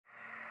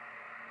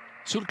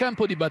Sul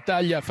campo di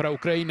battaglia fra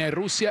Ucraina e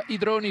Russia, i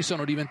droni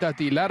sono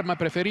diventati l'arma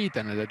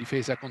preferita nella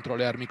difesa contro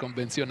le armi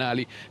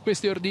convenzionali.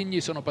 Questi ordigni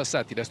sono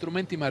passati da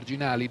strumenti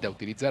marginali da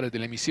utilizzare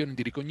delle missioni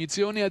di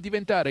ricognizione a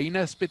diventare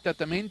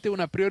inaspettatamente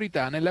una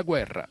priorità nella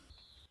guerra.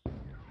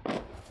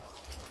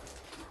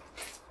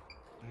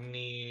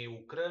 Ni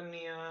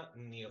Ucrania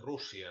ni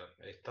Rusia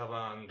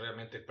estaban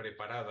realmente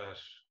preparadas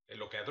en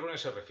lo que a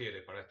drones se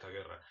refiere para esta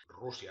guerra.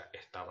 Rusia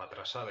estaba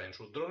atrasada en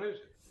sus drones.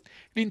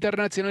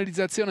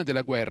 L'internazionalizzazione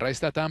della guerra è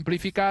stata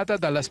amplificata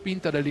dalla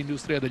spinta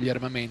dell'industria degli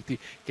armamenti,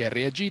 che ha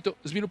reagito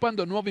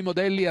sviluppando nuovi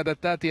modelli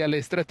adattati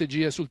alle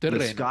strategie sul The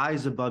terreno.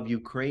 skies above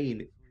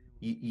Ukraine,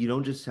 you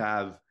don't just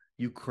have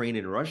Ukraine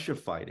and Russia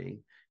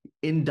fighting.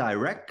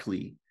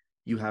 Indirectly,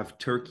 you have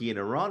Turkey and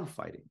Iran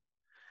fighting.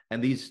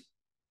 And these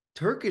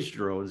Turkish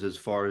drones, as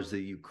far as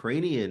the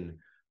Ukrainian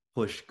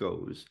push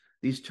goes,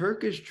 these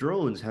Turkish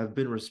drones have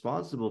been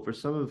responsible for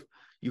some of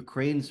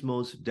Ukraine's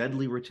most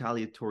deadly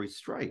retaliatory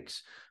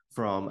strikes,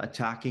 from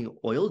attacking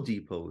oil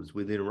depots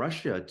within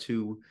Russia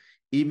to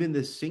even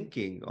the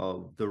sinking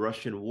of the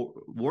Russian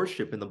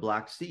warship in the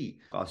Black Sea.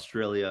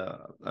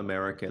 Australia,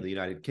 America, and the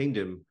United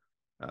Kingdom,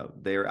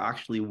 they're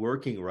actually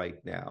working right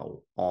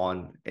now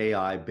on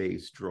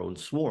AI-based drone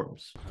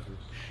swarms.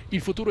 Il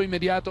futuro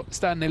immediato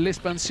sta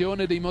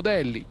nell'espansione dei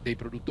modelli, dei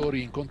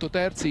produttori in conto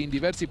terzi in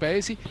diversi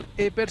paesi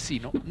e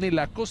persino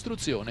nella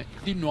costruzione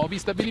di nuovi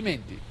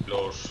stabilimenti.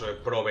 Los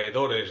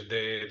proveedores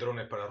de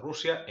drones para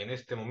Rusia en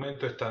este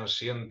momento están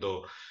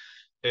siendo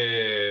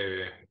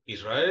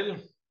Israel,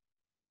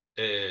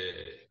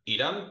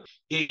 Irán,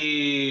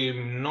 y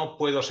no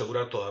puedo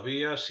asegurar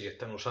todavía si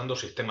están usando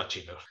sistemas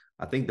chinos.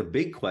 I think the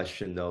big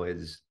question, though,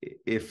 is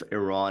if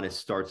Iran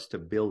starts to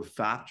build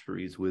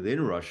factories within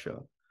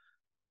Russia,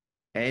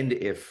 and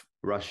if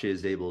Russia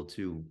is able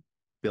to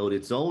build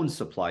its own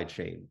supply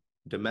chain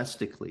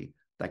domestically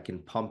that can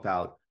pump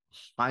out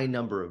a high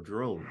number of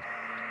drones.